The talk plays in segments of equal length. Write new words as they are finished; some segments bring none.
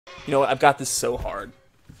You know what? I've got this so hard.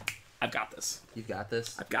 I've got this. You've got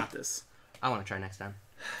this? I've got this. I want to try next time.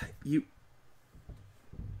 You...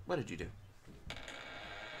 What did you do?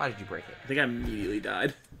 Why did you break it? I think I immediately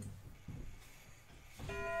died.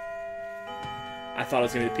 I thought it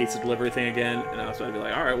was going to be a pizza delivery thing again, and I was about to be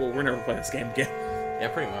like, alright, well, we're never playing this game again. Yeah,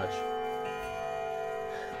 pretty much.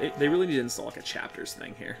 They really need to install, like, a chapters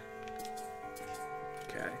thing here.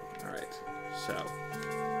 Okay, alright. So,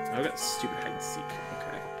 I've got stupid hide and seek.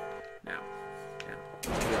 Okay. Now.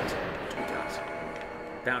 What do we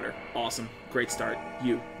got? Bounder. Awesome. Great start.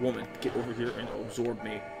 You, woman, get over here and absorb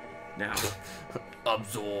me. Now.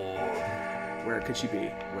 Absorb. Where could she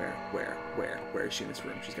be? Where is she in this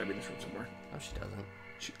room? She's gotta be in this room somewhere. No, she doesn't.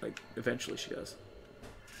 She, like, eventually she does.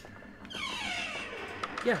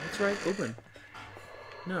 Yeah, that's right. Open.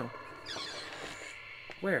 No.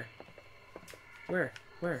 Where? Where?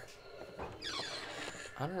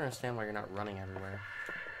 I don't understand why you're not running everywhere.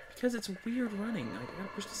 Because it's weird running. Like, I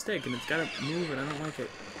gotta push the stick and it's gotta move and I don't like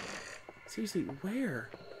it. Seriously,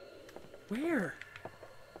 where? Where?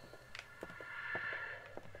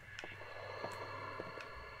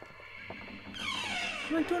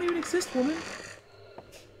 I'm like, don't even exist, woman.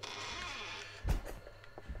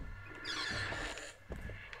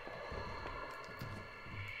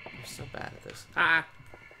 You're so bad at this. Ah!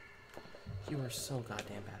 You are so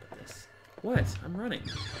goddamn bad at this. What? I'm running.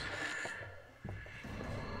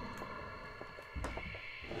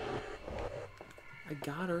 I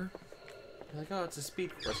got her. You're like, oh, it's a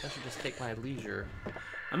speed course. I should just take my leisure.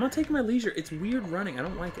 I'm not taking my leisure. It's weird running. I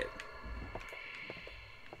don't like it.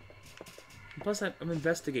 Plus, I'm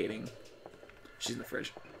investigating. She's in the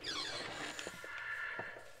fridge.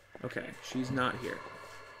 Okay, she's not here.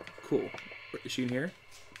 Cool. Is she in here?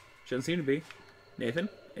 She doesn't seem to be. Nathan?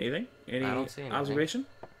 Anything? Any I don't see anything. observation?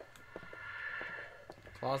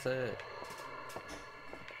 Closet.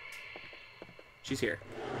 She's here.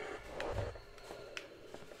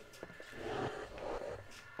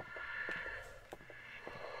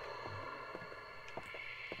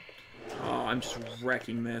 Oh, I'm just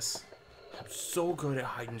wrecking this. I'm so good at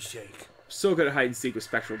hide and seek. So good at hide and seek with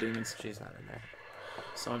spectral demons. She's not in there.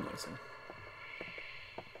 So I'm noticing.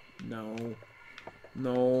 No.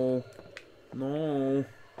 No. No.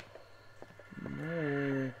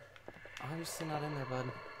 No. Obviously not in there, bud.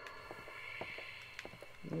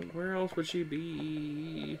 Where else would she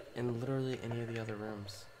be? In literally any of the other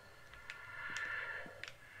rooms.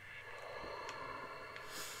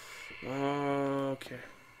 Okay.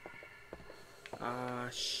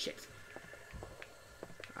 Shit.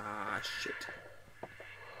 Shit.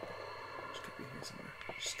 She's gotta be in here somewhere.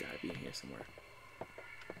 She's gotta be in here somewhere.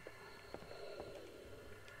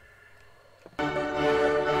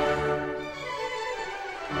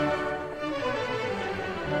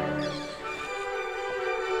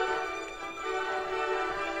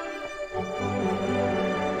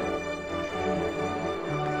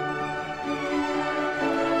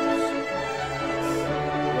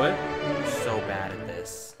 What? You're so bad at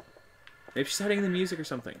this. Maybe she's hiding in the music or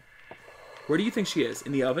something. Where do you think she is?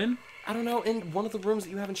 In the oven? I don't know, in one of the rooms that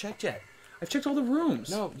you haven't checked yet. I've checked all the rooms.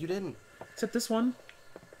 No, you didn't. Except this one.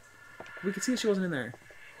 We could see that she wasn't in there.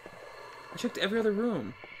 I checked every other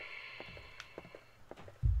room.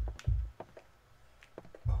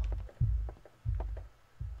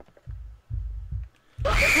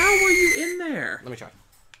 How were you in there? Let me try.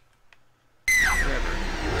 Whatever.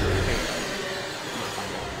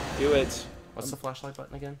 Do it. What's the flashlight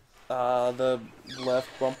button again? The left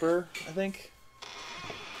bumper, I think.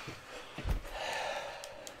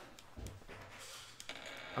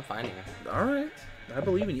 I'm finding her. Alright. I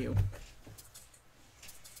believe in you.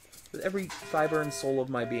 With every fiber and soul of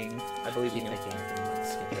my being, I believe in you.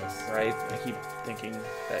 Let's skip this. Right? I keep thinking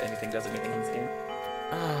that anything does anything in this game.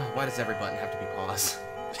 Why does every button have to be pause?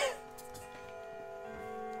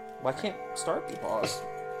 Well, I can't start the pause.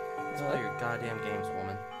 Play your goddamn games,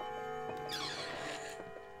 woman.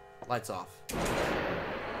 Lights off.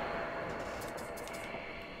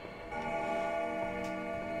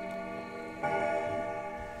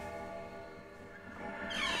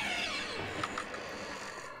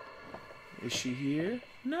 Is she here?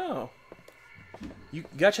 No. You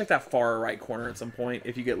gotta check that far right corner at some point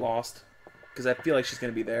if you get lost. Because I feel like she's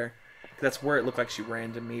gonna be there. That's where it looked like she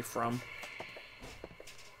ran to me from.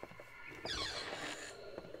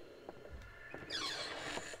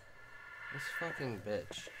 This fucking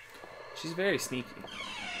bitch. She's very sneaky.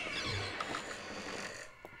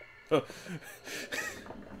 Oh.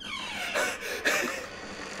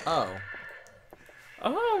 Oh.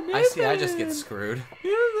 Oh, Nathan! I see, I just get screwed.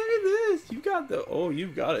 Yeah, look at this. You got the... Oh,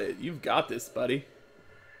 you've got it. You've got this, buddy.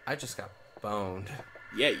 I just got boned.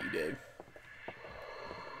 Yeah, you did.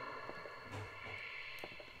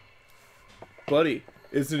 Buddy,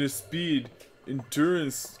 isn't a speed,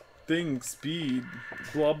 endurance, thing, speed,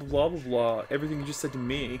 blah, blah, blah, blah, blah. Everything you just said to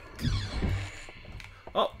me.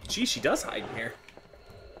 Oh, gee, she does hide in here.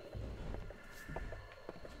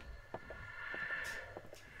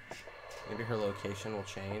 Maybe her location will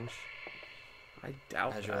change. I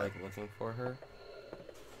doubt as that. you're like looking for her.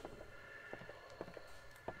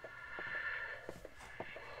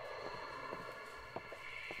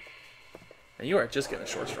 And you are just getting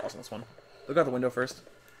short straws on this one. Look out the window first.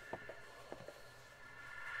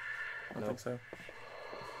 I don't think so.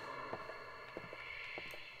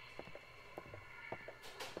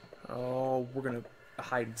 Oh, we're gonna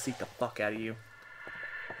hide and seek the fuck out of you.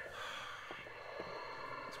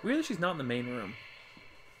 It's weird that she's not in the main room.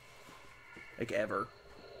 Like, ever.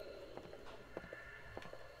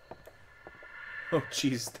 Oh,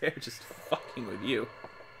 jeez, they're just fucking with you.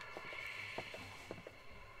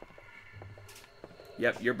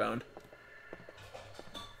 Yep, you're boned.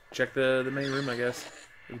 Check the main room, I guess.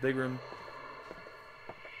 The big room.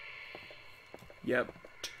 Yep,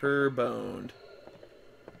 turboned.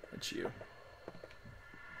 That's you.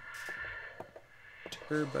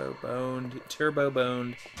 Turbo-boned.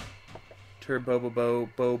 Turbo-boned.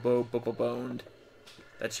 Turbobo-bobo-boboned.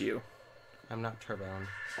 That's you. I'm not turboned.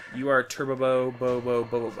 You are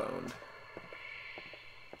Turbobo-bobo-boboned.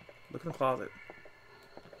 Look in the closet.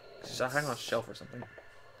 She's hanging on a shelf or something.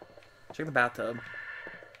 Check the bathtub.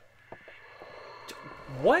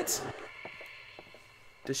 What?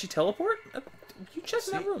 Does she teleport? You checked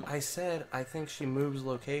in that room. I said I think she moves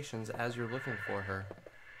locations as you're looking for her.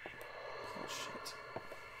 Bullshit.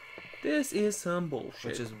 This is some bullshit.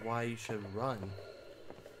 Which is why you should run.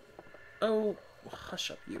 Oh,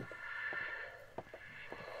 hush up, you.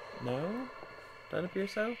 No? Doesn't appear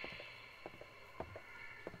so?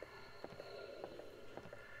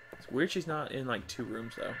 It's weird she's not in, like, 2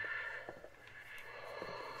 rooms, though.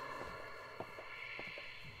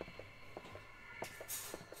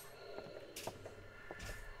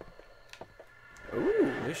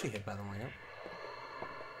 Ooh. Maybe she hit by the lamp.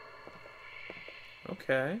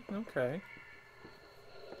 Okay, okay.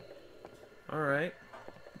 Alright.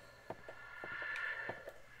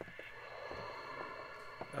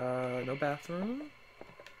 No bathroom.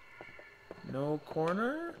 No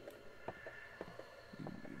corner.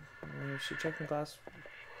 Should check the glass.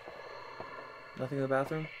 Nothing in the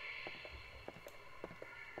bathroom.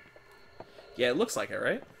 Yeah, it looks like it,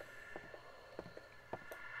 right?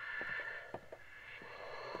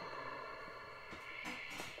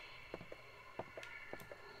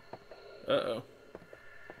 Uh-oh.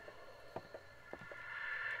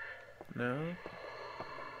 No.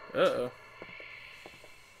 Uh-oh.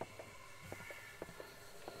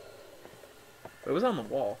 It was on the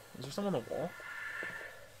wall. Was there something on the wall?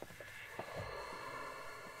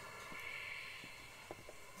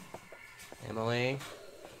 Emily.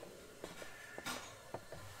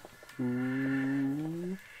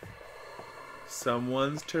 Ooh.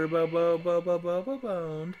 Someone's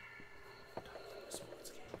turbo-bo-bo-bo-bo-boned.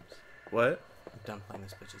 What? I'm done playing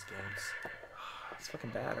this bitch's games. It's fucking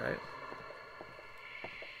bad, right?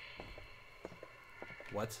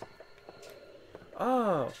 What?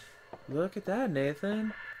 Oh, look at that,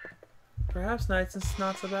 Nathan. Perhaps Nights and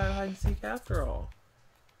not so bad hide and seek after all.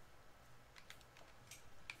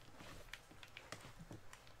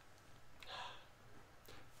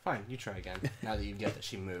 Fine, you try again. Now that you get that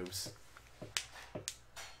she moves.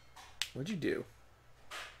 What'd you do?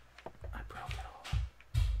 I broke it all.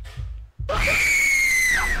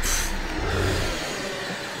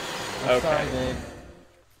 Okay. Sorry, babe.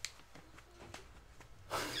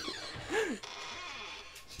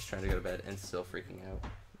 She's trying to go to bed and still freaking out.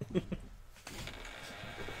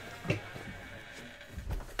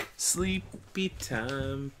 Sleepy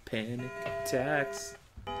time, panic attacks.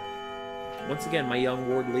 Once again, my young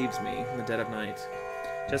ward leaves me in the dead of night,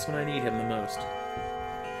 just when I need him the most.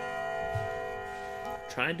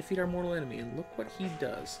 Try and defeat our mortal enemy, and look what he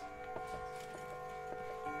does.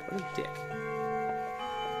 What a dick.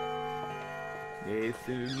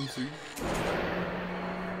 Nathan's a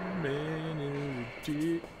man and a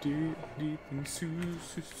dick, Nathan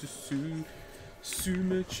Sue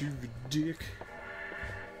much of a dick.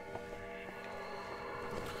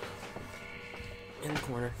 In the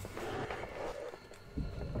corner.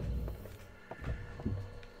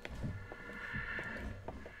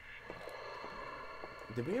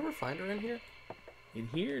 Did we ever find her in here? In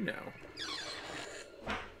here? No.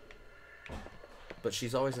 But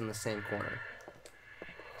she's always in the same corner.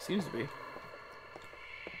 Seems to be.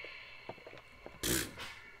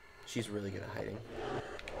 She's really good at hiding.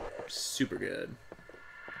 Super good.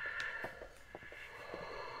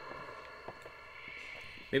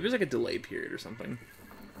 Maybe there's like a delay period or something.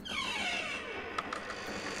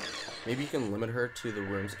 Maybe you can limit her to the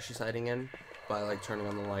rooms that she's hiding in by like turning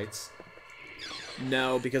on the lights.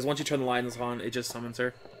 No, because once you turn the lights on, it just summons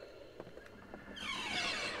her.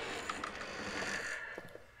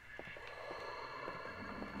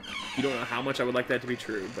 You don't know how much I would like that to be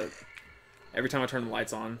true, but every time I turn the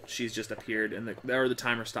lights on, she's just appeared, and the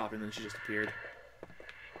timer stopped, and then she just appeared.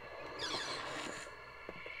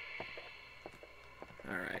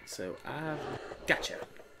 Alright, so I've gotcha.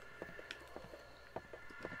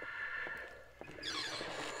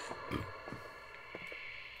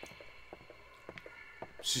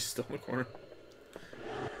 She's still in the corner.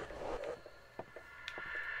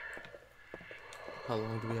 How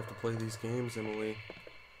long do we have to play these games, Emily?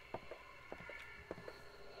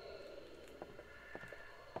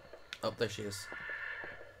 Oh, there she is.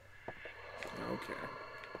 Okay.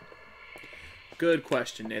 Good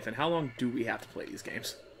question, Nathan. How long do we have to play these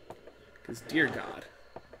games? Because, dear God.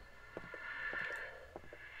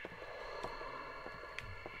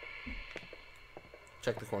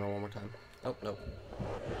 Check the corner one more time. Oh, no.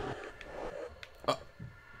 Oh.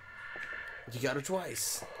 You got her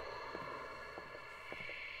twice.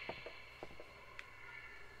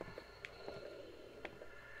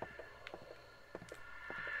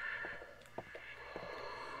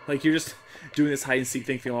 Like, you're just doing this hide-and-seek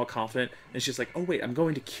thing, feeling all confident, and it's just like, oh, wait, I'm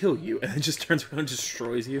going to kill you, and then just turns around and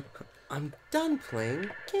destroys you. I'm done playing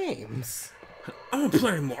games. I don't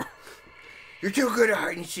play anymore. You're too good at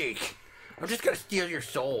hide-and-seek. I'm just gonna steal your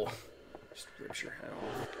soul. Just rips your head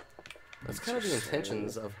off. That's kind of the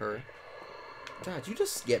intentions of her. God, you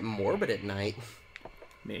just get morbid at night.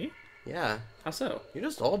 Me? Yeah. How so? You're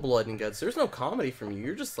just all blood and guts. There's no comedy from you.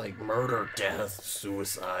 You're just like murder, death,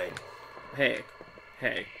 suicide. Hey.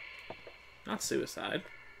 Hey. Not suicide.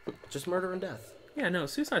 Just murder and death. Yeah, no,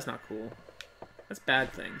 suicide's not cool. That's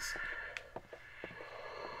bad things.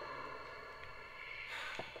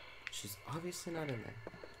 She's obviously not in there.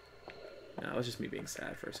 No, it was just me being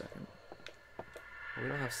sad for a second. We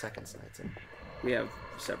don't have seconds, Nighton. We have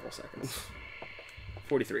several seconds.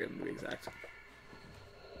 43 of them to be exact.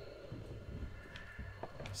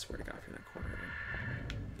 I swear to God, if you're in that corner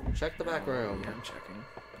again. Check the back room. Yeah, I'm checking.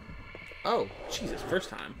 Oh. Jesus, first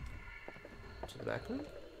time. To the back room?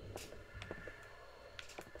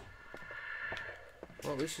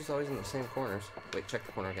 Well, at least she's always in the same corners. Wait, check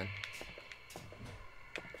the corner again.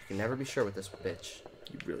 You can never be sure with this bitch.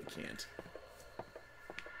 You really can't.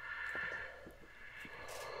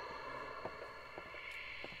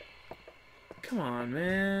 Come on,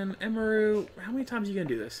 man. Emaru, how many times are you gonna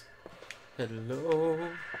do this? Hello.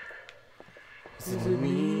 Is it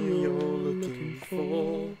me you're looking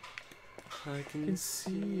for? I can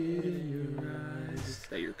see it in your eyes.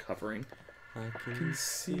 That you're covering. I can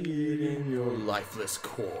see it in your lifeless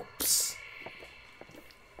corpse.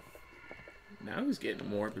 Now who's getting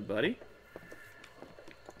morbid, buddy?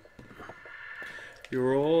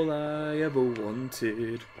 You're all I ever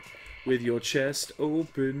wanted, with your chest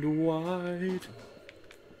opened wide.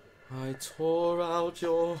 I tore out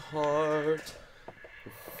your heart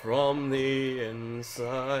from the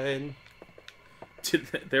inside.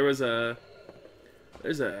 There's a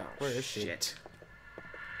Where is she? shit.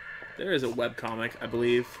 There is a webcomic, I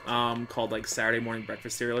believe, called like Saturday Morning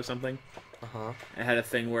Breakfast Cereal or something. Uh-huh. It had a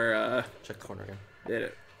thing where Check the corner again. they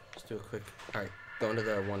had Just do a quick. Alright, go into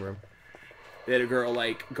the one room. a girl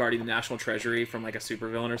like guarding the National Treasury from like a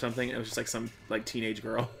supervillain or something. It was just like some like teenage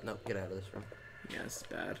girl. No, get out of this room. Yeah, it's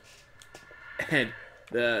bad. And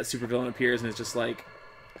the supervillain appears and it's just like,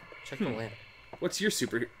 Check the lamp. what's your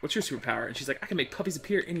superpower? And she's like, I can make puppies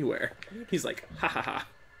appear anywhere. He's like, ha ha ha.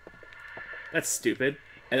 That's stupid.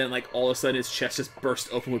 And then like all of a sudden his chest just bursts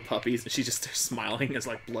open with puppies and she's just there smiling as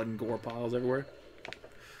like blood and gore piles everywhere.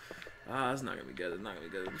 Ah, it's not gonna be good. It's not gonna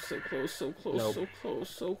be good. It's so close, so close, Nope. so close,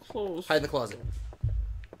 so close. Hide in the closet.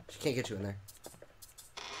 She can't get you in there.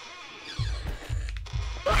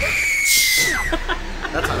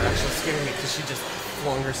 That's not actually scaring me because she just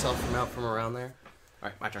flung herself from around there.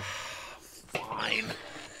 Alright, my turn. Fine.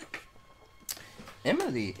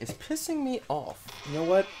 Emily is pissing me off. You know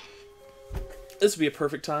what? This would be a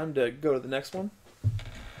perfect time to go to the next one.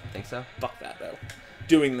 Think so? Fuck that though.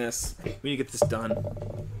 Doing this, we need to get this done.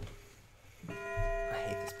 I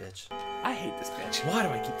hate this bitch. I hate this bitch. Why do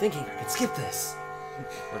I keep thinking I could skip this?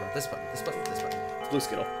 What about this button? This button? This button? Blue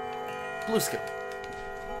Skittle. Blue skip.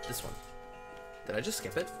 This one. Did I just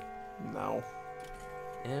skip it? No.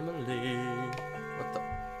 Emily. What the?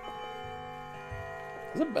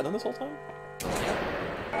 Has it been on this whole time?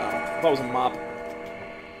 I thought it was a mop.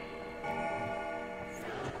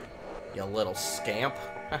 You little scamp.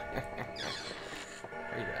 Where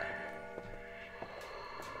you at?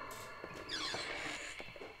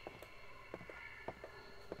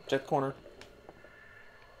 Check the corner.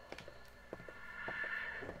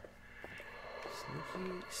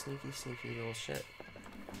 Sneaky little shit.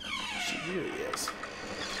 She really is.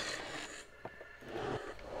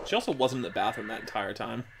 She also wasn't in the bathroom that entire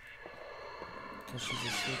time. Because she's a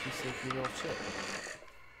sneaky little shit.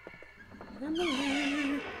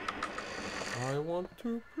 Emily, I want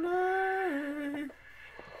to play.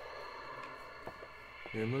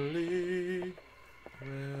 Emily,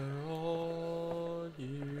 where are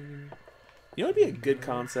you? You know what'd be a good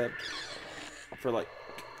concept for like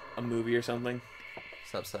a movie or something?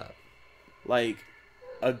 What's up? Like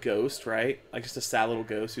a ghost, right? Like just a sad little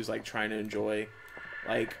ghost who's like trying to enjoy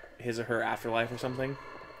like his or her afterlife or something.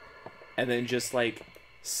 And then just like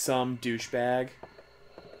some douchebag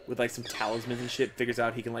with like some talismans and shit figures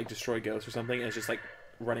out he can like destroy ghosts or something and is just like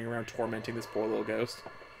running around tormenting this poor little ghost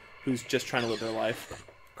who's just trying to live their life.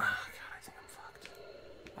 Oh god, I think I'm fucked.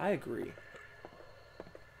 I agree.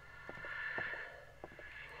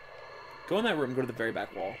 Go in that room, go to the very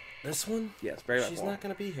back wall. This one? Yes, very back She's wall. not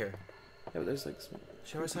gonna be here. Yeah, but there's like some...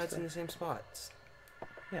 She always hides in the same spots.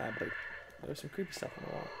 Yeah, but there's some creepy stuff on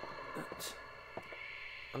the wall.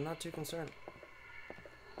 I'm not too concerned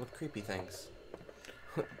with creepy things.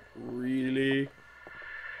 Really?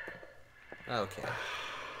 Okay.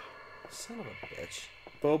 Son of a bitch.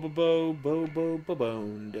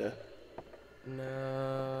 Turbobo-bobo-boboned.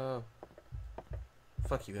 No.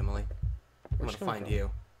 Fuck you, Emily. I'm Where's gonna she find coming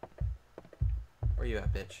you. Where you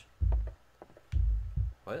at, bitch?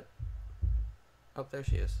 What? Oh, there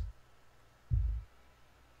she is.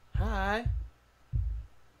 Hi.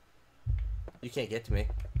 You can't get to me.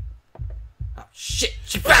 Oh, shit!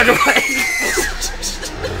 She found her way!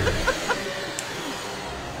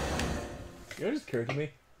 You know what just occurred to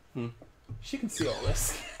me? She can see all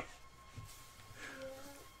this.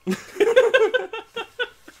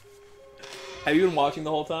 Have you been watching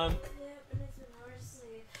the whole time? Yeah, but it's been hard to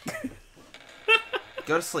sleep.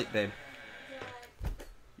 Go to sleep, babe.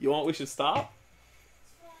 You want we should stop?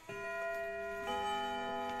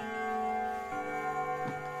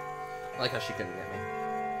 I like how she couldn't get me.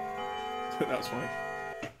 That was funny.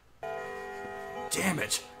 Damn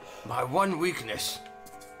it! My one weakness.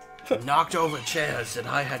 Knocked over chairs that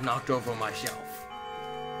I had knocked over myself.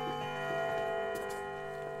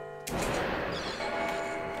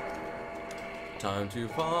 Time to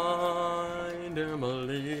find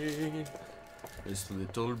Emily. This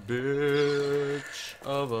little bitch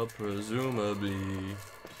of a presumably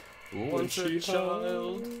once a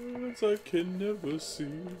child. I can never see.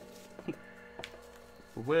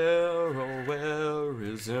 Where, oh, where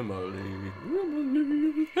is Emily?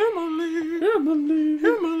 Emily, Emily, Emily,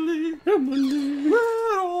 Emily, Emily,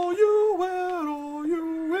 where are you? Where are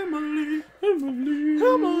you, Emily? Emily,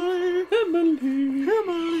 Emily, Emily,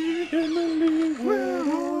 Emily, Emily, where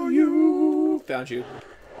are you? Found you.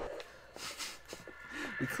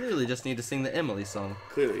 We clearly just need to sing the Emily song.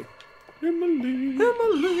 Clearly. Emily,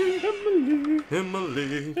 Emily, Emily,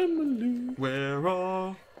 Emily, Emily, where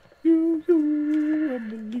are you,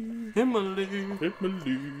 Emily, Emily,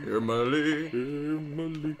 Emily, Emily,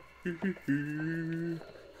 Emily.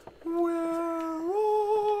 where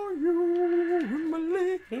are you,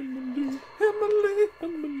 Emily, Emily, Emily,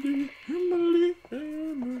 Emily, Emily?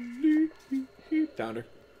 Emily. Found her.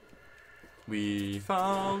 We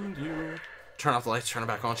found you. Turn off the lights, turn it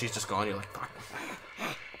back on, she's just gone. You're like, fuck.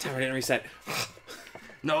 Timer didn't reset.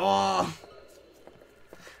 No!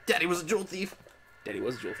 Daddy was a jewel thief. Daddy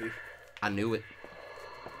was a jewel thief. I knew it.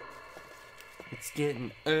 It's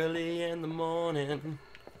getting early in the morning.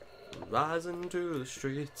 Rising to the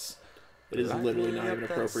streets. It is Light literally me not up even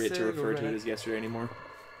that appropriate to refer to it cigarette. as yesterday anymore.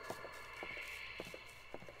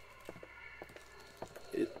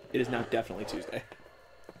 It is now definitely Tuesday.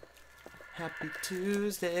 Happy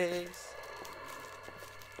Tuesdays.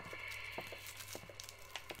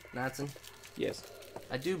 Natson, Yes.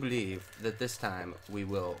 I do believe that this time we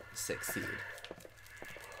will succeed.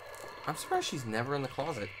 I'm surprised she's never in the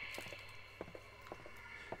closet.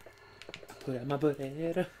 Put out my butt.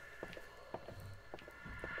 Oh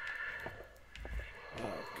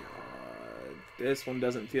god. This one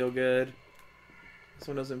doesn't feel good. This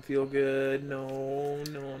one doesn't feel good. No,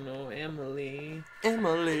 no, no. Emily.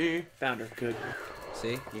 Emily. Found her. Good.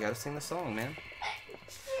 See, you gotta sing the song, man.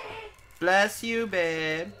 Bless you,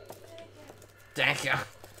 babe. Thank you.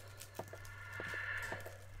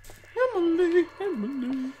 Emily,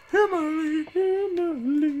 Emily, Emily.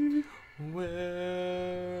 Emily.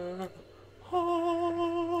 Where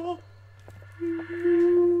are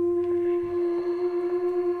You.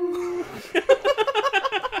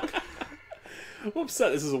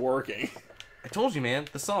 upset this is working. I told you, man.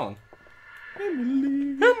 The song.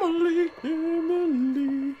 Emily, Emily,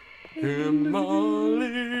 Emily, Emily,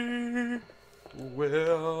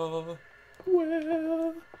 where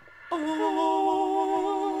where are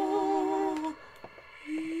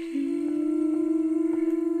you?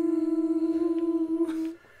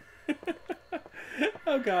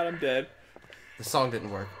 Oh God, I'm dead. The song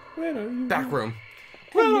didn't work. Where are you? Back room.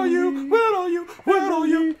 Where are you? Where are you? Where are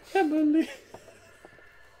you? Emily.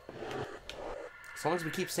 As long as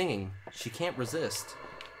we keep singing, she can't resist.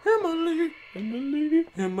 Emily, Emily,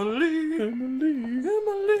 Emily, Emily,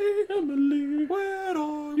 Emily, Emily. where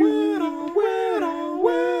are you?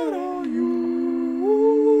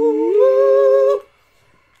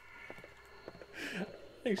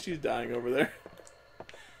 I think she's dying over there.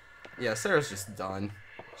 Yeah, Sarah's just done.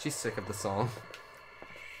 She's sick of the song.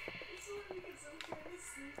 It's only because I'm trying to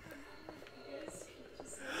sleep and you guys can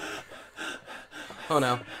just Oh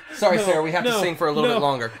no. Sorry, No, Sarah, we have to no, sing for a little no. bit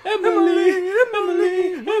longer. Emily,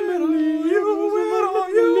 Emily, Emily, where are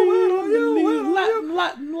you? Latin,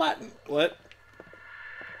 Latin, Latin. What?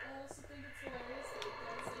 I also think it's hilarious that you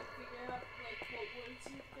guys like figure out like what words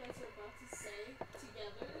you guys are about to say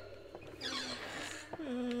together.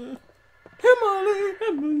 Emily,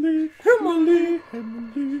 Emily, Emily,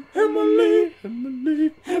 Emily, Emily,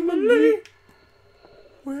 Emily, Emily,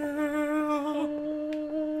 where?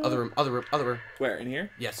 Other room, other room, other room. Where? In here?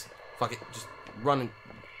 Yes. Fuck it. Just run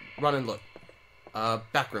and look.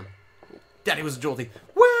 Back room. Daddy was a jolty.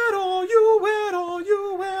 Where are you? Where are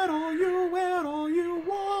you? Where are you? Where are you?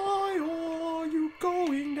 Why are you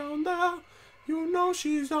going down there? You know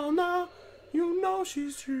she's down there. You know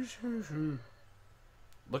she's.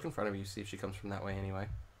 Look in front of you, see if she comes from that way anyway.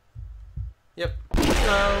 Yep.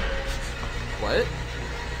 Hello. What?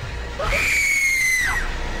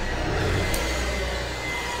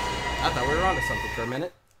 I thought we were onto something for a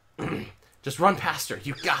minute. Just run past her.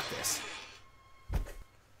 You got this.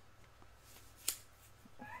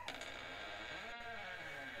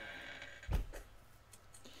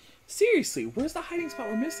 Seriously, where's the hiding spot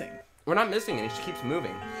we're missing? We're not missing any. She keeps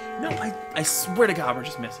moving. No, I swear to God, we're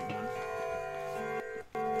just missing one.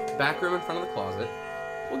 Back room in front of the closet.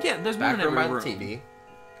 Well, yeah, there's Back one in room every by room. the TV.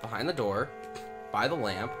 Behind the door. By the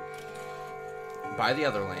lamp. By the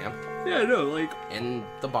other lamp. Yeah, no, like... In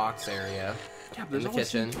the box area. Yeah, but In there's the always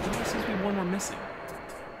kitchen. There always seems to be one we're missing.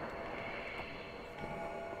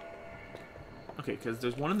 Okay, because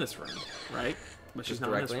there's one in this room, right? But she's Just not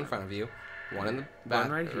directly in in this front of you. One in the One back.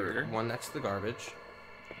 right here. One next to the garbage. room.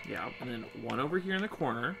 Yeah, and then one over here in the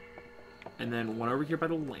corner. And then one over here by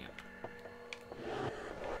the lamp.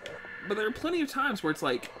 But there are plenty of times where it's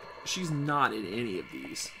like, she's not in any of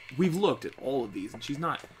these. We've looked at all of these, and she's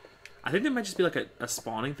not... I think there might just be like a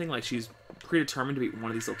spawning thing, like she's predetermined to be at one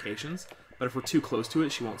of these locations, but if we're too close to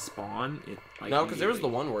it, she won't spawn. Like, No, because there was the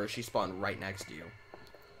immediately. one where she spawned right next to you.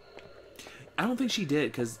 I don't think she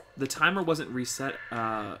did, because the timer wasn't reset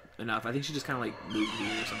enough. I think she just kind of like moved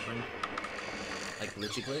me or something. Like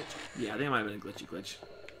glitchy glitch? Yeah, I think it might have been a glitchy glitch.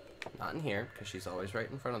 Not in here, because she's always right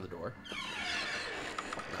in front of the door.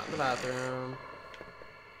 Not in the bathroom.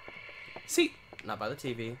 See, Not by the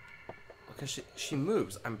TV. Because she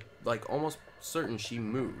moves. I'm like almost certain she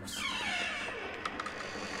moves.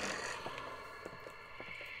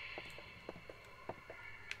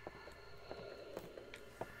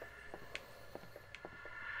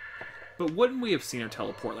 but wouldn't we have seen her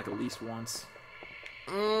teleport like at least once?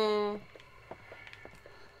 I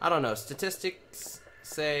don't know. Statistics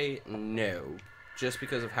say no. Just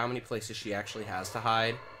because of how many places she actually has to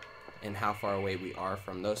hide and how far away we are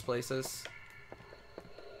from those places.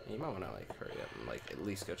 You might want to like hurry up and like at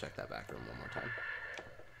least go check that back room one more time.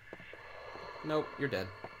 Nope, you're dead.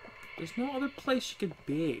 There's no other place she could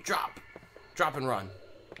be. Drop! Drop and run.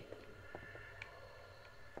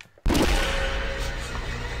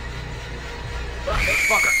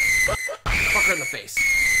 Fuck her! Fuck her in the face.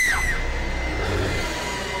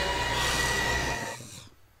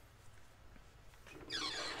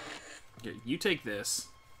 Here, you take this,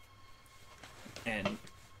 and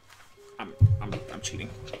I'm cheating.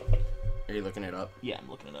 Are you looking it up? Yeah, I'm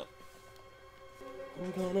looking it up.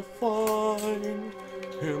 I'm gonna find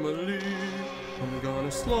Emily. I'm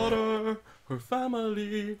gonna slaughter her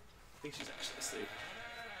family. I think she's actually asleep.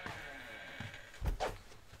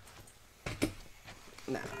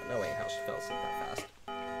 Nah, no way in hell she fell asleep that fast.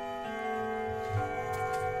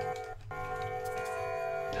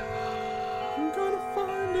 I'm gonna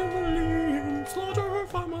find Emily and slaughter her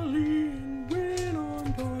family. And when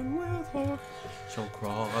I'm done with her, she'll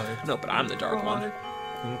cry. No, but I'm the dark one.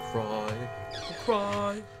 And cry. And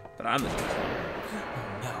cry. But I'm the dark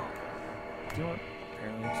one. No. You know what?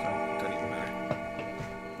 apparently, so it doesn't even matter.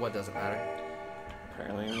 What doesn't matter?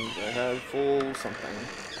 Apparently, I had full something.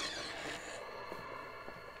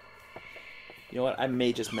 You know what? I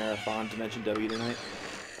may just marathon Dimension W tonight.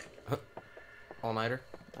 All-nighter?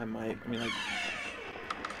 I might. I mean, like,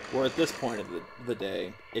 we're at this point of the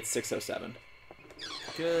day. It's 6:07.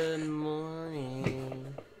 Good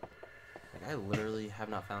morning. Like, I literally have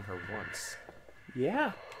not found her once.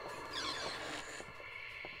 Yeah.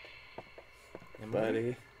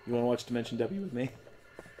 Buddy, you want to watch Dimension W with me?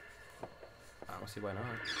 I don't see why not.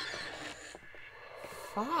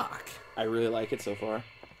 Fuck. I really like it so far.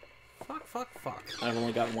 Fuck. I've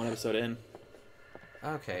only got one episode in.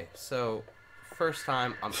 Okay, so first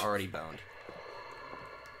time I'm already boned.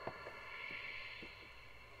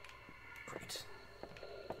 Great.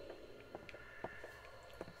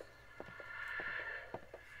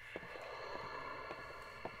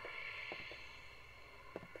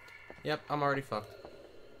 Yep, I'm already fucked.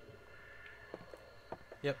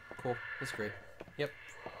 Yep, cool. That's great. Yep.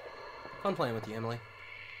 Fun playing with you, Emily.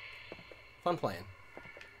 Fun playing.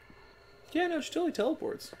 Yeah, no, she totally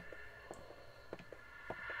teleports.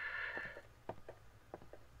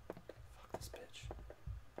 Fuck this bitch.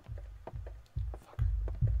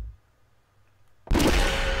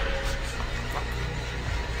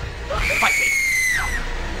 Fuck her. Fight me!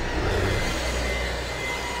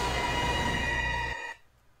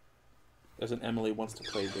 There's an Emily wants to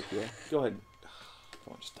play with you. Go ahead.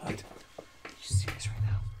 Come on, just died. Are you serious right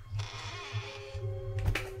now?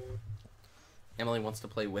 Emily wants to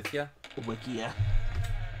play with ya? A wiki, yeah.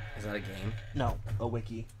 Is that a game? No, a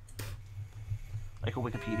wiki. Like a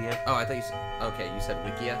Wikipedia. Oh, I thought you said... Okay, you said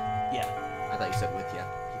wikia? Yeah. I thought you said with ya.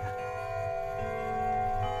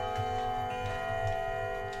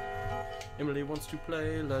 Emily wants to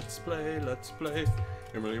play, let's play, let's play.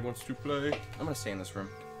 Emily wants to play. I'm gonna stay in this room.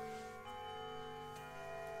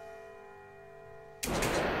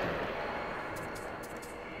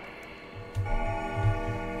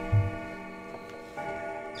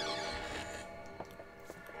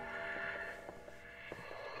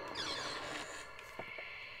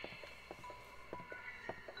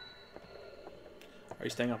 Are you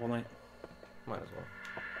staying up all night? Might as well.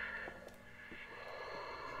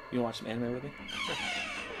 You want to watch some anime with me? Sure.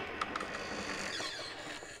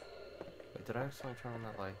 Wait, did I accidentally turn on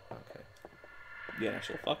that light? Okay. Yeah,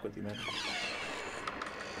 she'll fuck with you, man.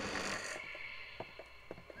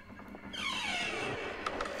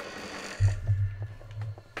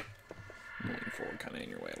 I'm leaning forward kind of in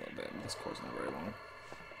your way a little bit. This cord's not very long.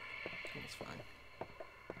 That's fine.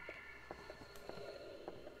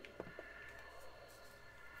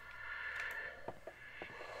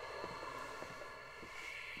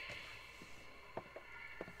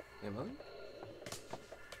 Emily?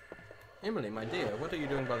 Emily, my dear, what are you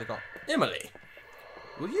doing by the car? Emily!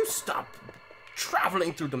 Will you stop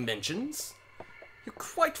traveling through dimensions? You're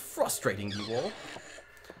quite frustrating, you all.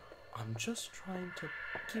 I'm just trying to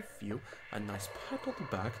give you a nice pat on the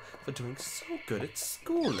back for doing so good at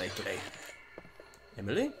school lately.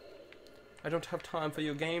 Emily? I don't have time for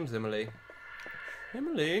your games, Emily.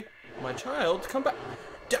 Emily, my child, come back.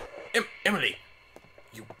 Emily!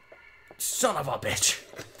 You son of a bitch!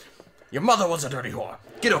 Your mother was a dirty whore.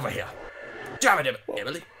 Get over here. Damn it,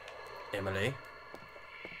 Emily. Emily.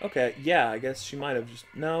 Okay, yeah, I guess she might have just...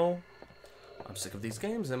 No. I'm sick of these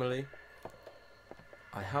games, Emily.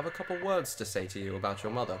 I have a couple words to say to you about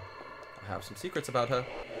your mother. I have some secrets about her.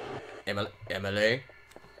 Emily.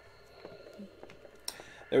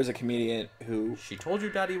 There was a comedian who... She told you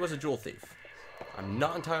Daddy was a jewel thief. I'm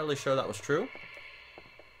not entirely sure that was true,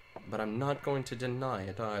 but I'm not going to deny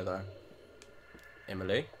it either.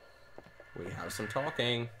 Emily, we have some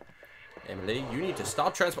talking. Emily, you need to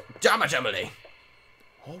stop Damn it, Emily!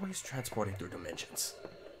 Always transporting through dimensions.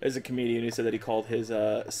 There's a comedian who said that he called his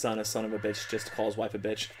son a son of a bitch just to call his wife a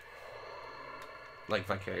bitch. Like,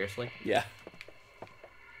 vicariously? Yeah.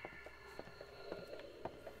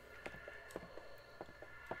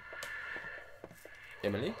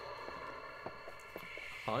 Emily?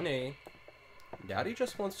 Honey, Daddy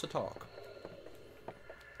just wants to talk.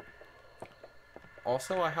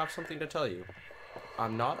 Also, I have something to tell you.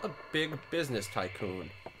 I'm not a big business tycoon,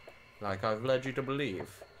 like I've led you to believe.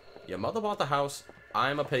 Your mother bought the house,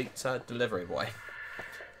 I'm a pizza delivery boy.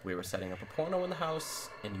 We were setting up a porno in the house,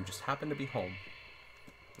 and you just happened to be home.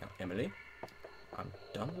 Now, Emily, I'm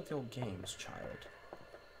done with your games, child.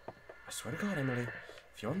 I swear to God, Emily,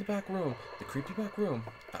 if you're in the back room, the creepy back room...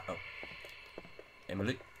 Uh-oh.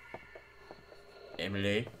 Emily?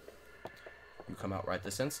 Emily? You come out right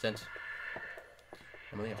this instant.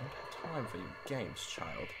 Emily, I don't have time for your games,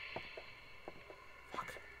 child.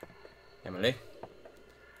 Fuck. Emily?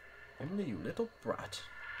 Emily, you little brat.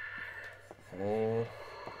 Oh,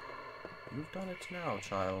 you've done it now,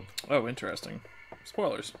 child. Oh, interesting.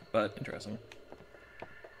 Spoilers, but interesting.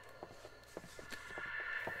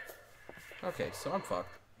 Okay, so I'm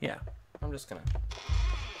fucked. Yeah. I'm just gonna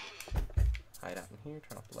hide out in here,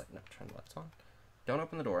 turn off the light. No, turn the lights on. Don't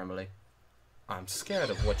open the door, Emily. I'm scared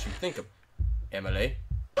of what you think of... Emily?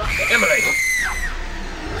 Emily!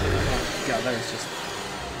 Oh, God, that was just...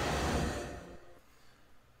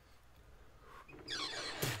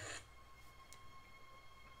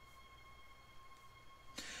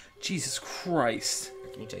 Jesus Christ.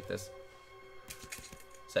 Can you take this?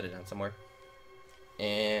 Set it down somewhere.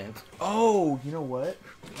 And... Oh, you know what?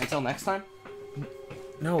 until next time?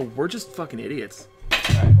 No, we're just fucking idiots.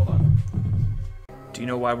 Alright, hold on. Do you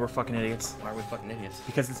know why we're fucking idiots? Why are we fucking idiots?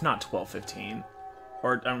 Because it's not 12:15.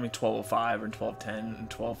 Or, I don't mean 12:05 or 12:10 and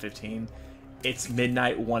 12:15. It's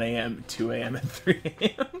midnight, 1 a.m., 2 a.m., and 3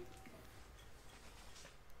 a.m.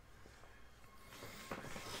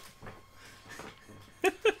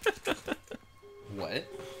 What?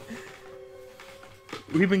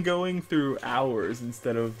 We've been going through hours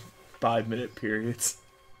instead of 5-minute periods.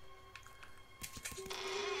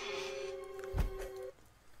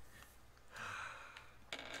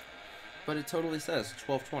 But it totally says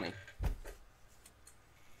 12:20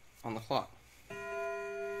 on the clock.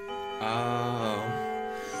 Oh.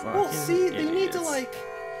 Well, see, they need to, like...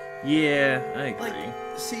 Yeah, I agree. Like,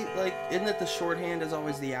 see, like, isn't it the shorthand is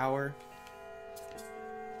always the hour?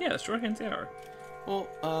 Yeah, the shorthand's the hour. Well,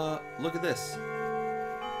 look at this.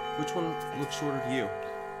 Which one looks shorter to you?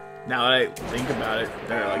 Now that I think about it,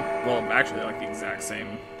 they're like, well, actually, they're like the exact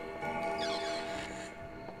same.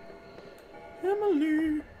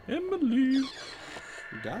 Emily, Emily.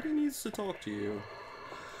 Daddy needs to talk to you.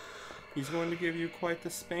 He's going to give you quite the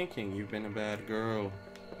spanking. You've been a bad girl.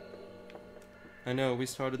 I know, we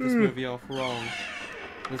started this movie off wrong.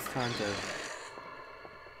 It's time to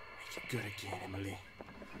make it good again, Emily.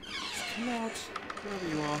 Just come out, wherever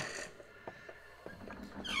you are.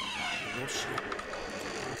 You little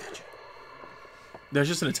shit. There's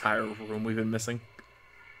just an entire room we've been missing.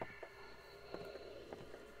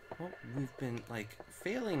 Well, we've been, like,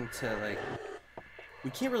 failing to, like... We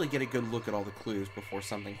can't really get a good look at all the clues before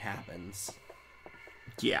something happens.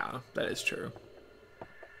 Yeah, that is true.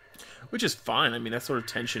 Which is fine. I mean, that sort of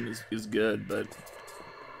tension is good, but...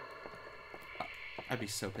 I'd be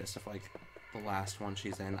so pissed if, like, the last one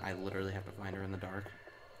she's in, I literally have to find her in the dark.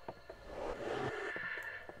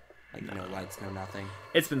 Like, no lights, no nothing.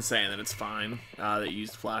 It's been saying that it's fine, that you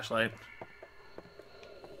used flashlight.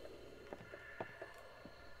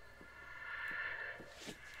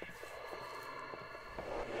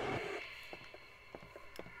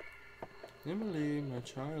 Emily, my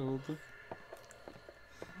child.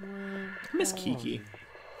 Miss Kiki.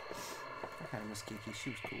 I kind of miss Kiki. She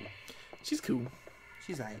was cool. She's cool.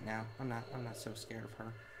 She's alright now. I'm not so scared of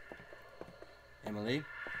her. Emily,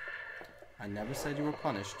 I never said you were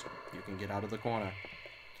punished. You can get out of the corner.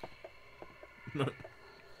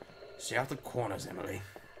 Stay out the corners, Emily.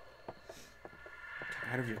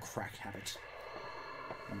 Get out of your crack habit.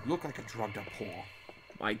 You look like a drugged up whore.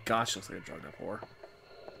 My gosh, looks like a drugged up whore.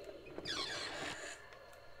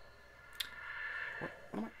 What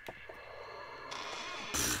am I...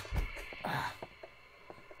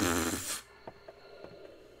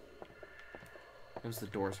 It was the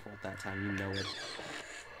door's fault that time, you know it.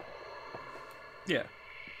 Yeah.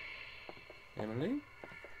 Emily?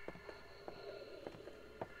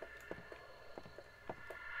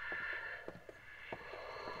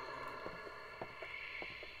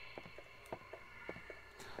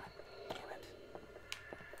 God damn it.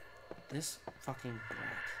 This fucking brat.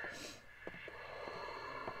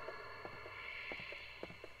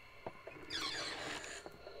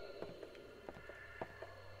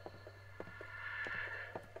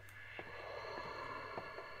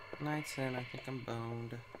 Night's in, I think I'm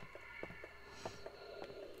boned.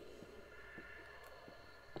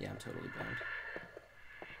 Yeah, I'm totally boned.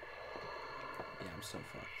 Yeah, I'm so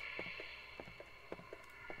fucked.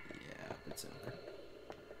 Yeah, it's over.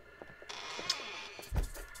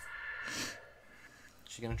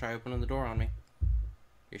 She's gonna try opening the door on me.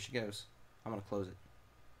 Here she goes. I'm gonna close it.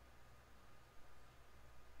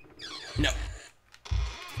 No!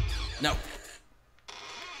 No!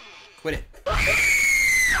 Quit it.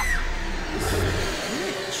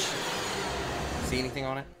 See anything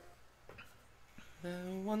on it? There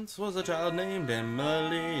once was a child named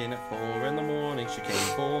Emily, and at 4 in the morning she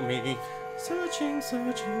came for me. Searching,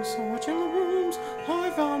 searching, searching the rooms, I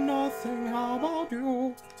found nothing. How about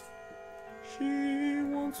you? She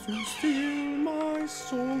wants to steal my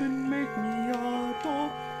soul and make me a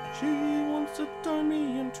dog. She wants to turn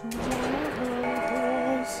me into one of her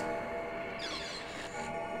dolls.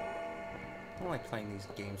 I don't like playing these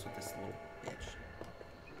games with this little bitch.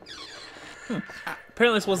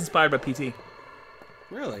 Apparently this was inspired by PT.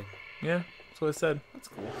 Really? Yeah, that's what it said. That's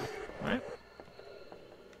cool. Right?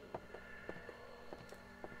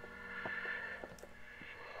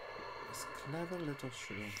 This clever little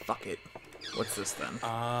shrew. Fuck it. What's this then?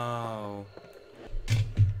 Oh.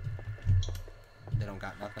 They don't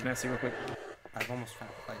got nothing. Can I see real quick? I've almost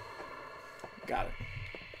found a play. Got it.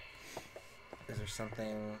 Is there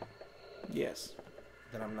something Yes.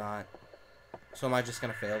 that I'm not... So am I just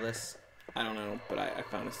gonna fail this? I don't know, but I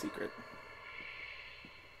found a secret.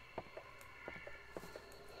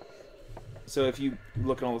 So if you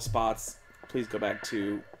look at all the spots, please go back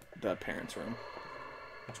to the parents' room.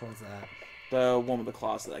 Which one's that? The one with the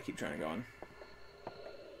closet that I keep trying to go in.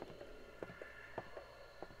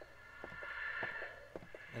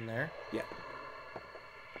 In there? Yeah.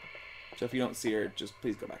 So if you don't see her, just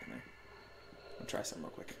please go back in there. I'll try something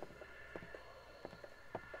real quick.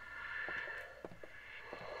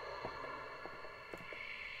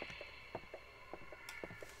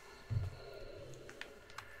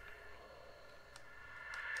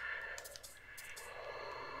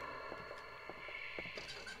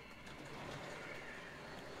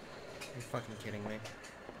 You're fucking kidding me.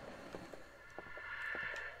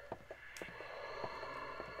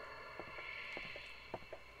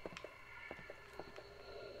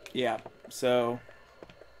 Yeah, so...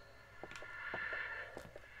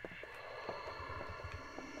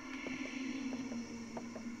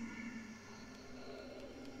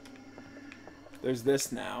 There's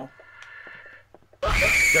this now.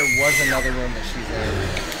 There was another room that she's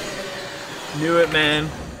in. Knew it, man.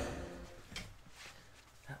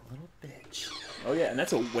 That little bitch. Oh yeah, and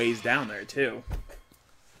that's a ways down there, too.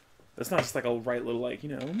 That's not just like a right little, like, you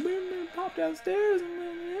know, pop downstairs.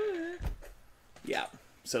 Yeah,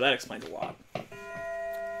 so that explains a lot.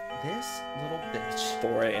 This little bitch.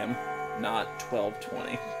 4 a.m., not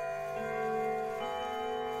 12:20.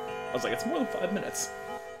 I was like, it's more than 5 minutes.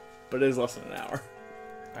 But it is less than an hour.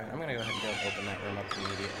 Alright, I'm gonna go ahead and go open that room up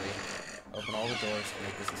immediately. Open all the doors to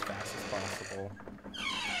make this as fast as possible.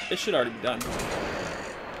 It should already be done.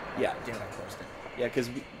 Yeah, Damn it, I closed it. yeah, because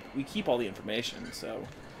we keep all the information, so...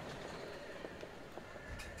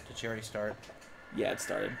 Did she already start? Yeah, it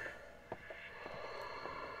started.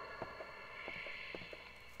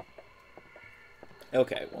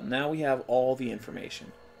 Okay, well now we have all the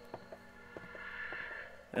information.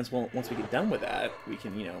 And so once we get done with that, we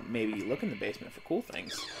can, you know, maybe look in the basement for cool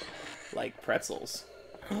things. Like pretzels.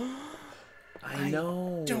 I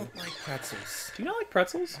know. Don't like pretzels. Do you not like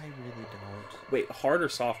pretzels? I really don't. Wait, hard or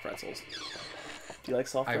soft pretzels? Do you like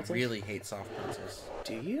soft I pretzels? really hate soft pretzels.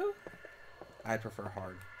 Do you? I prefer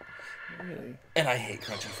hard. Really? And I hate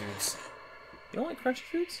crunchy foods. You don't like crunchy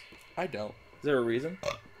foods? I don't. Is there a reason?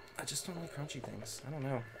 I just don't like crunchy things. I don't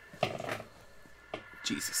know.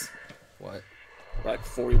 Jesus. What? We're like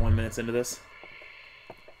 41 minutes into this.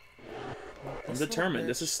 I'm This determined. little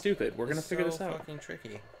This is bitch stupid. We're gonna is figure so this out. fucking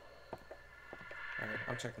tricky. Alright,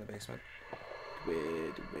 I'm checking the basement.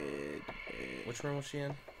 Wid. Which room was she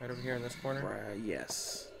in? Right over here in this corner?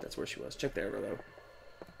 Yes. That's where she was. Check there, though.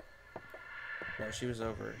 No, she was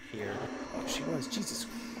over here. Oh, she was. Jesus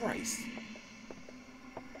Christ.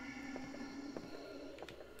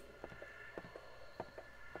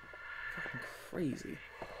 Fucking crazy.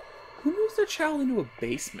 Who moves their child into a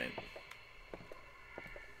basement?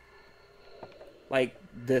 Like,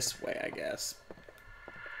 this way, I guess.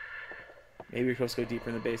 Maybe you're supposed to go deeper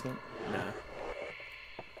in the basement? Nah.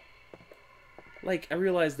 Like, I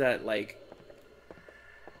realize that, like,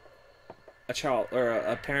 a child, or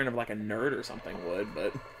a parent of, like, a nerd or something would,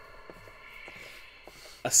 but...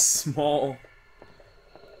 A small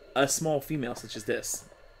female such as this.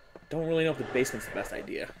 Don't really know if the basement's the best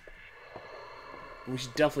idea. We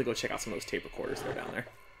should definitely go check out some of those tape recorders that are down there.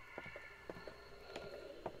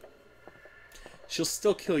 She'll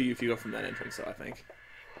still kill you if you go from that entrance, though, I think.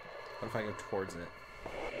 What if I go towards it?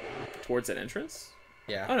 Towards that entrance?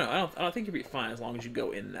 Yeah. Oh no, I don't think you'll be fine as long as you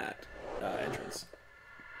go in that entrance.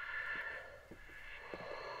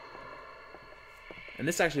 And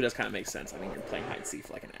this actually does kind of make sense. I mean, you're playing hide and seek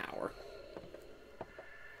for like an hour.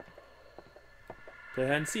 Play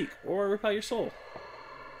hide and seek, or rip out your soul.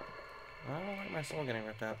 I don't like my soul getting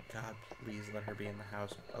ripped out. God, please let her be in the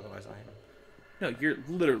house. Otherwise, I am. No, you're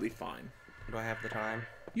literally fine. Do I have the time?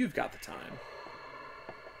 You've got the time.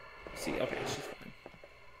 See, okay, she's fine.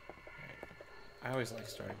 I always like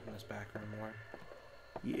starting from this back room more.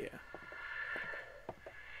 Yeah.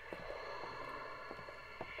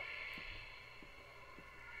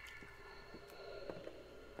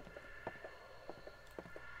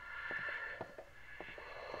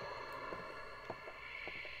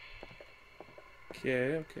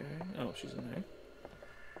 Okay, okay. Oh, she's in there.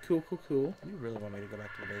 Cool, cool, cool. You really want me to go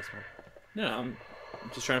back to the basement? No, I'm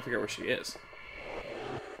just trying to figure out where she is.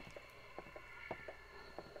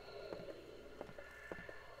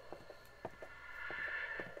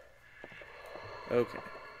 Okay.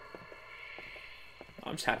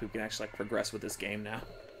 I'm just happy we can actually like progress with this game now.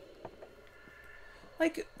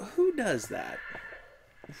 Like, who does that?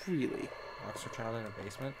 Really? Locks her child in a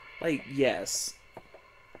basement? Like, yes.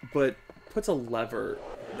 But puts a lever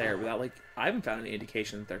there without, like, I haven't found any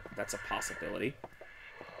indication that that's a possibility.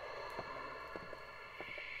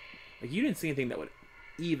 Like, you didn't see anything that would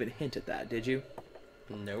even hint at that, did you?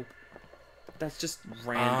 Nope. That's just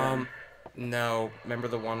random. No. Remember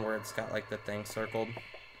the one where it's got, like, the thing circled?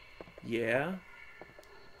 Yeah?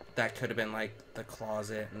 That could have been, like, the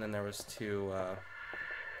closet, and then there was two,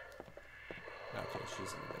 Okay,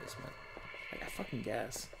 she's in the basement. Like, I fucking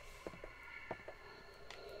guess.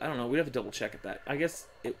 I don't know. We'd have to double check at that. I guess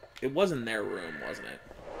it was in their room, wasn't it?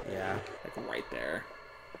 Yeah. Like, right there.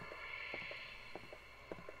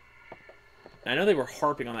 I know they were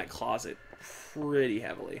harping on that closet pretty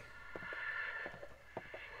heavily.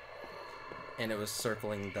 And it was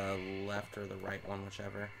circling the left or the right one,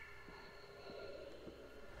 whichever.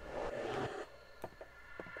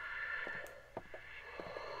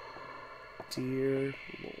 Dear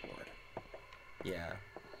Lord. Yeah.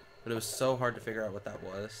 But it was so hard to figure out what that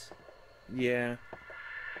was. Yeah.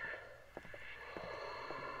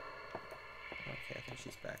 Okay, I think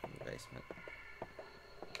she's back in the basement.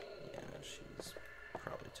 Yeah, she's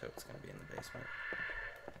probably totes gonna be in the basement.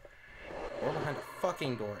 Or behind a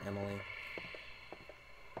fucking door, Emily.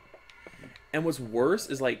 And what's worse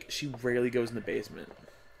is, like, she rarely goes in the basement.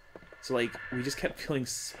 So, like, we just kept feeling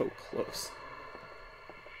so close.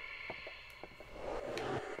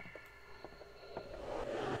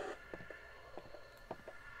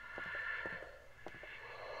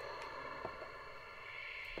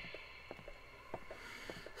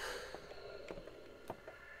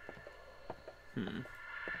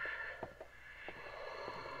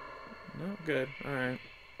 No, good. Alright.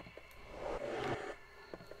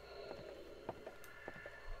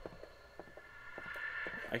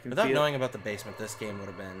 I can Without feel... knowing about the basement, this game would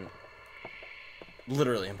have been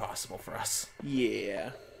literally impossible for us.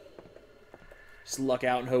 Yeah. Just luck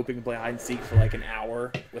out and hoping to play hide and seek for like an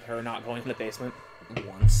hour with her not going in the basement.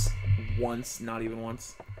 Once. Once, not even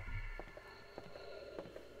once.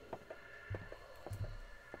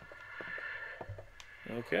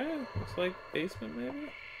 Okay, looks like basement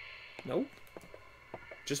maybe? Nope.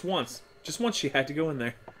 Just once. Just once she had to go in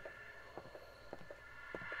there.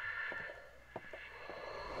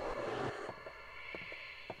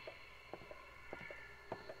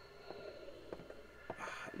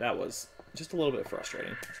 That was just a little bit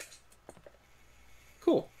frustrating.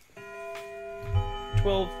 Cool.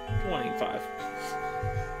 12:25.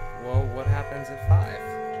 Well, what happens at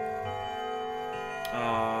 5?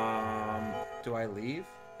 Do I leave?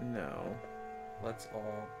 No. Let's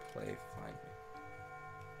all play Find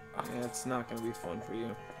Me. Yeah, it's not gonna be fun for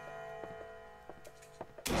you.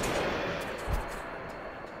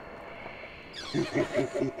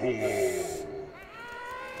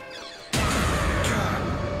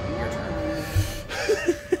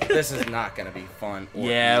 This is not gonna be fun. Or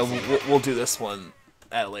Yeah, easy. we'll do this one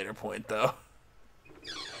at a later point, though.